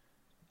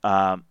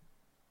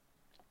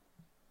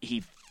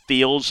he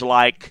feels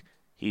like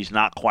he's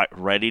not quite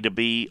ready to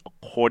be a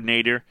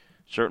coordinator,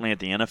 certainly at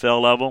the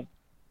NFL level.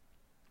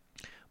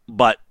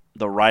 But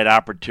the right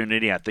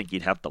opportunity, I think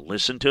he'd have to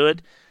listen to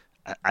it.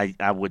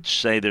 I would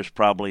say there's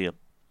probably a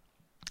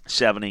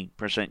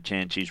 70%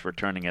 chance he's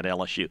returning at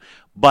LSU.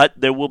 But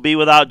there will be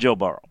without Joe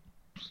Burrow.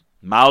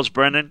 Miles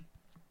Brennan,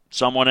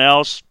 someone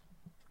else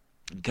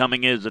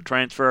coming in as a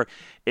transfer,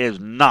 is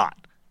not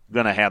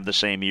going to have the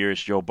same year as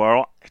Joe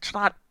Burrow. It's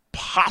not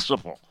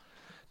possible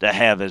to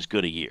have as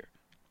good a year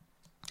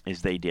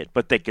as they did.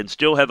 But they can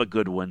still have a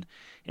good one,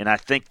 and I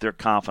think they're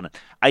confident.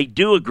 I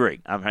do agree.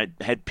 I've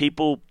had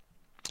people,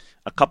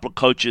 a couple of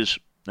coaches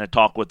that I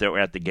talked with that were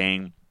at the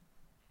game,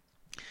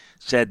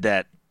 said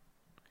that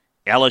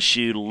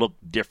LSU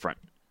looked different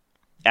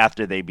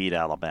after they beat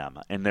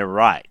Alabama. And they're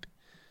right.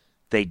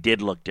 They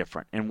did look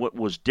different. And what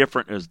was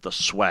different is the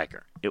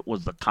swagger. It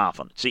was the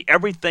confidence. See,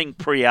 everything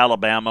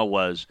pre-Alabama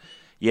was,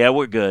 yeah,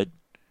 we're good.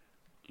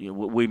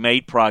 We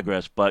made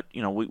progress, but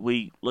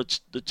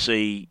let's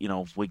see,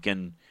 if we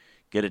can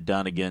get it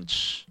done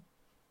against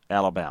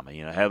Alabama.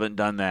 Haven't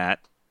done that.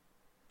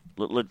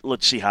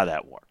 Let's see how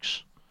that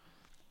works.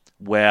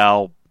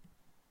 Well,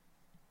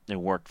 it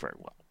worked very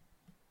well.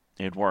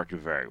 It worked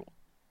very well.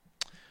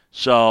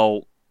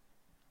 So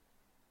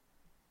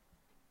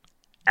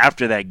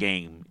after that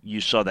game, you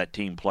saw that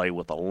team play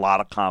with a lot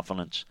of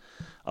confidence,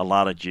 a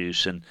lot of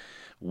juice, and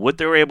what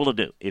they were able to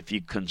do, if you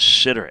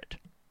consider it,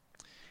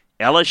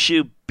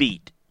 LSU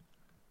beat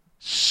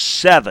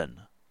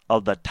 7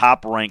 of the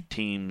top-ranked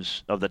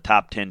teams of the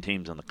top 10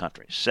 teams in the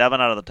country.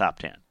 7 out of the top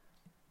 10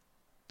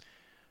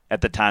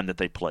 at the time that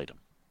they played them.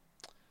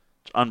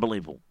 It's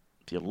unbelievable.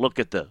 If you look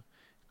at the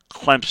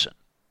Clemson,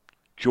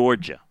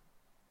 Georgia,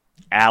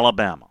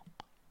 Alabama,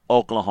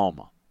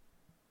 Oklahoma,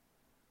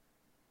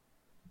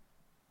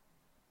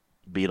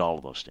 beat all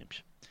of those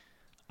teams.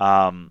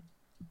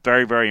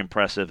 Very, very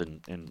impressive,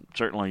 and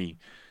certainly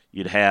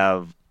you'd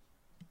have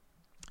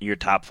your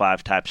top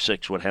 5, top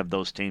 6 would have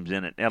those teams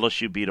in it.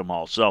 LSU beat them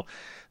all. So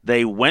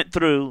they went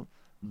through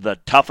the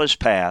toughest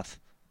path.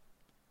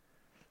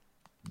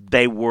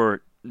 They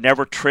were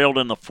never trailed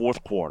in the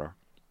fourth quarter.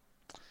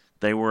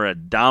 They were a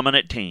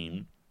dominant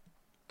team,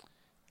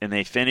 and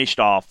they finished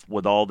off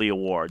with all the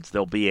awards.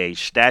 There'll be a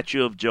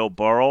statue of Joe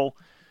Burrow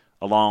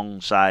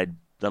alongside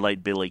the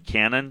late Billy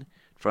Cannon in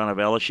front of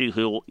LSU,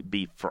 who will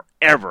be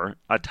forever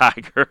a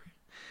Tiger.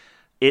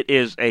 It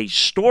is a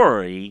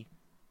storybook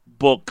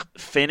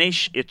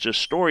finish. It's a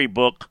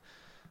storybook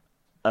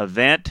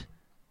event.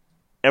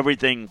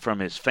 Everything from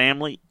his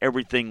family,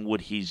 everything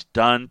what he's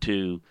done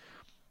to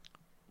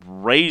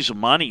raise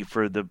money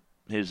for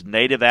his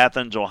native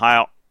Athens,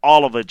 Ohio,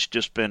 all of it's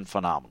just been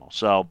phenomenal.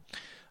 So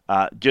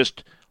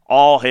just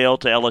all hail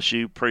to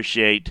LSU.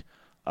 Appreciate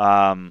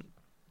the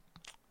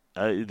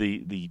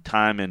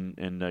time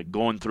and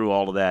going through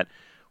all of that.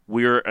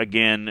 We're,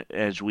 again,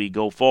 as we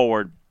go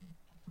forward,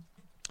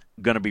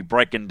 going to be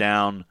breaking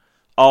down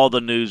all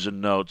the news and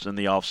notes in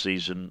the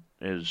offseason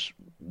as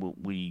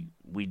we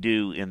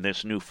do in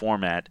this new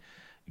format.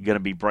 Going to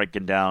be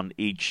breaking down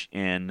each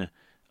and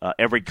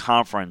every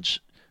conference,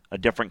 a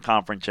different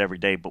conference every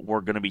day, but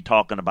we're going to be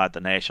talking about the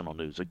national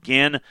news.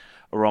 Again,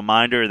 a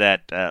reminder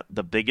that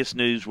the biggest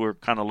news we're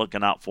kind of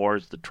looking out for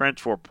is the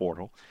transfer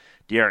portal.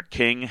 D'Eriq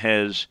King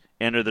has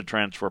entered the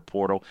transfer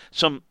portal.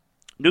 Some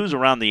news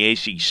around the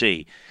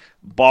ACC.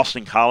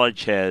 Boston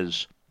College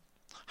has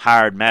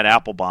hired Matt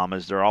Applebaum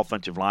as their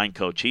offensive line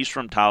coach. He's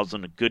from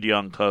Towson, a good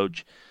young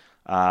coach.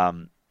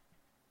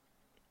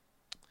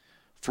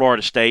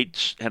 Florida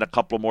State's had a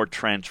couple more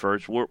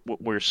transfers. What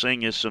we're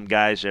seeing is some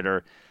guys that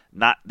are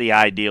not the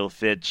ideal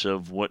fits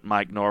of what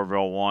Mike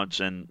Norvell wants,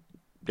 and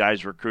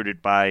guys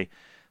recruited by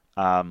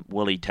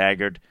Willie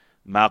Taggart.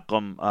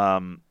 Malcolm,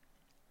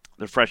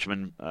 the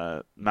freshman,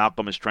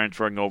 Malcolm is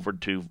transferring over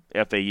to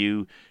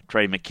FAU.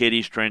 Trey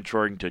McKitty's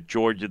transferring to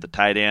Georgia, the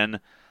tight end.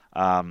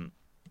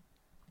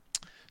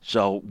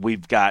 So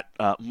we've got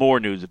more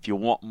news. If you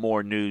want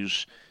more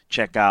news,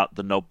 check out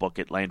the notebook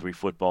at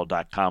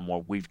LandryFootball.com,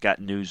 where we've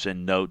got news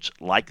and notes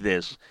like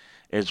this,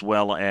 as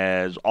well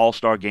as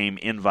All-Star Game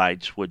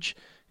invites, which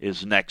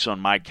is next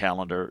on my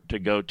calendar to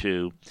go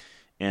to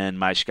in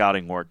my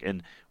scouting work.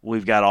 And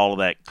we've got all of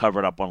that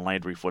covered up on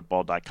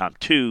LandryFootball.com.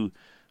 Too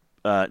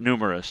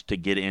numerous to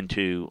get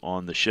into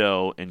on the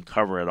show and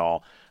cover it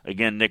all.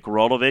 Again, Nick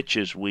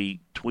Rolovich, as we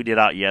tweeted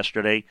out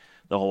yesterday,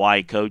 the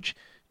Hawaii coach,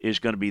 is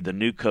going to be the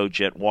new coach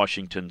at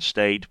Washington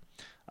State.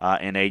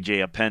 And A.J.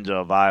 Apenza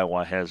of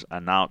Iowa has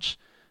announced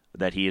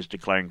that he is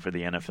declaring for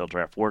the NFL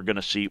draft. We're going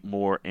to see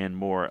more and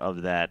more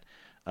of that,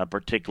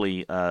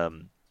 particularly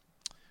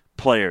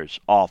players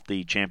off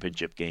the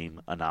championship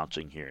game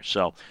announcing here.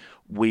 So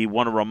we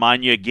want to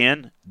remind you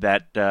again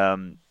that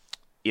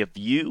if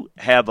you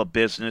have a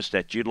business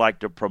that you'd like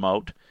to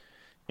promote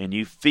and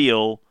you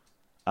feel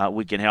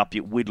we can help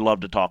you, we'd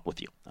love to talk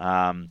with you.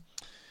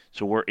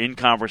 So we're in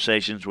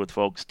conversations with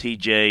folks.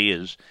 TJ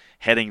is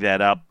heading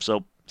that up.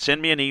 So send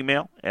me an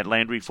email at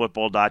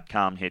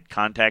LandryFootball.com. Hit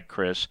Contact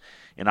Chris,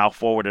 and I'll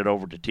forward it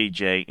over to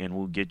TJ, and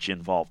we'll get you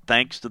involved.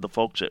 Thanks to the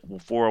folks at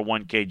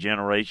 401k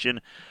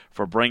Generation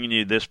for bringing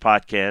you this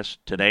podcast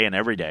today and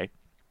every day.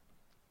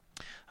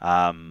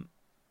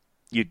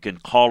 You can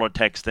call or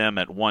text them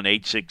at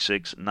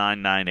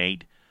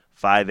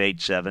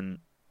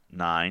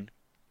 1-866-998-5879.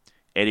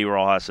 Eddie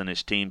Rojas and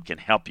his team can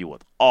help you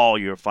with all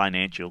your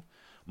financial,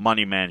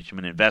 money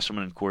management,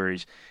 investment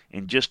inquiries,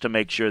 and just to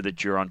make sure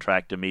that you're on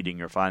track to meeting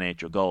your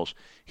financial goals.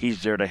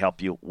 He's there to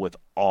help you with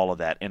all of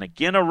that. And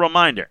again, a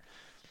reminder,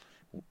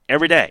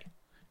 every day,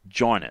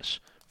 join us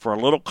for a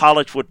little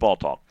college football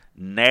talk.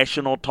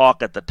 National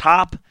talk at the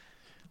top,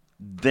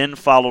 then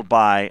followed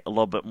by a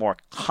little bit more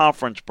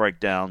conference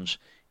breakdowns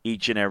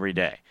each and every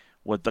day,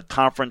 with the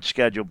conference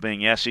schedule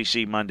being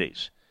SEC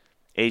Mondays,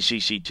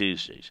 ACC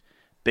Tuesdays,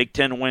 Big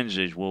Ten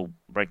Wednesdays. We'll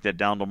break that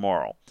down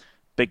tomorrow.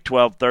 Big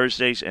 12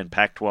 Thursdays and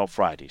Pac-12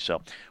 Fridays.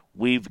 So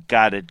we've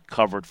got it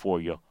covered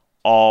for you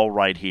all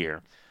right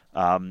here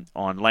on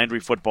Landry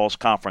Football's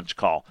conference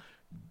call.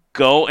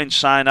 Go and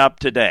sign up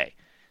today.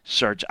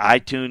 Search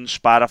iTunes,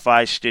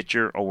 Spotify,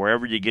 Stitcher, or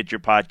wherever you get your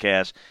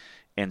podcasts,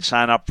 and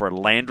sign up for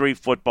Landry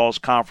Football's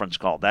conference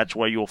call. That's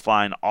where you'll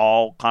find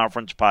all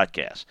conference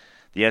podcasts.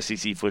 The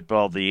SEC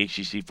football, the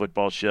ACC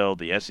football show,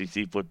 the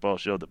SEC football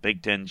show, the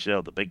Big Ten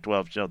show, the Big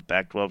 12 show, the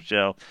Pac-12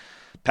 show,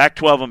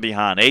 Pac-12 and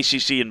beyond,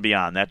 ACC and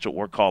beyond. That's what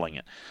we're calling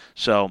it.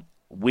 So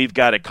we've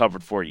got it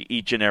covered for you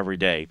each and every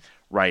day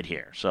right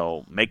here.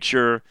 So make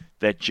sure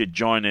that you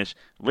join us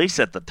at least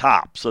at the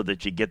top so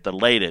that you get the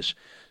latest.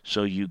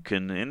 So you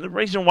can, and the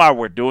reason why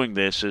we're doing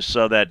this is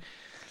so that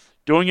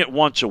doing it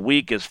once a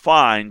week is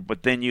fine,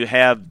 but then you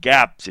have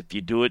gaps. If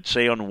you do it,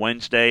 say, on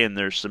Wednesday and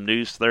there's some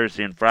news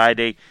Thursday and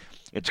Friday,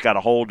 it's got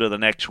a hold of the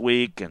next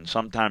week, and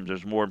sometimes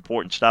there's more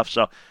important stuff.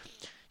 So,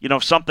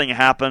 if something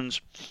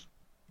happens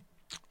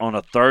on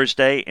a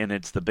Thursday and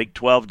it's the Big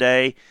 12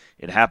 day,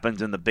 it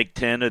happens in the Big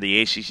 10 or the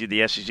ACC,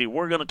 the SEC,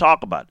 we're going to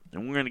talk about it,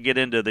 and we're going to get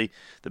into the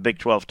Big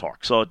 12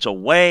 talk. So it's a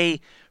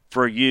way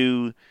for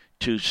you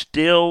to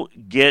still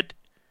get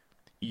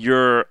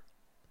your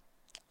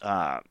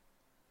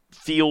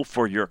feel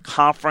for your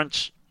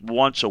conference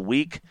once a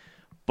week,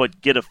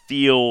 but get a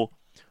feel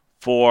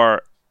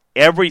for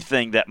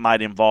everything that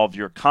might involve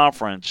your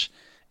conference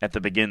at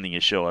the beginning of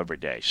the show every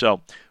day.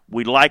 So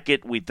we like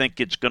it. We think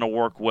it's going to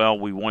work well.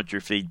 We want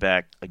your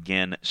feedback.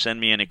 Again,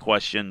 send me any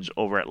questions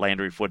over at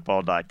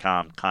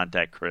LandryFootball.com.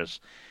 Contact Chris,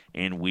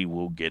 and we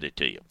will get it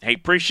to you. Hey,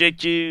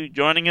 appreciate you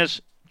joining us.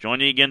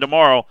 Join you again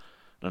tomorrow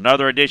on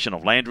another edition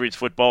of Landry's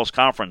Football's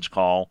Conference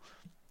Call.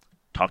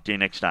 Talk to you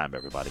next time,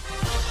 everybody.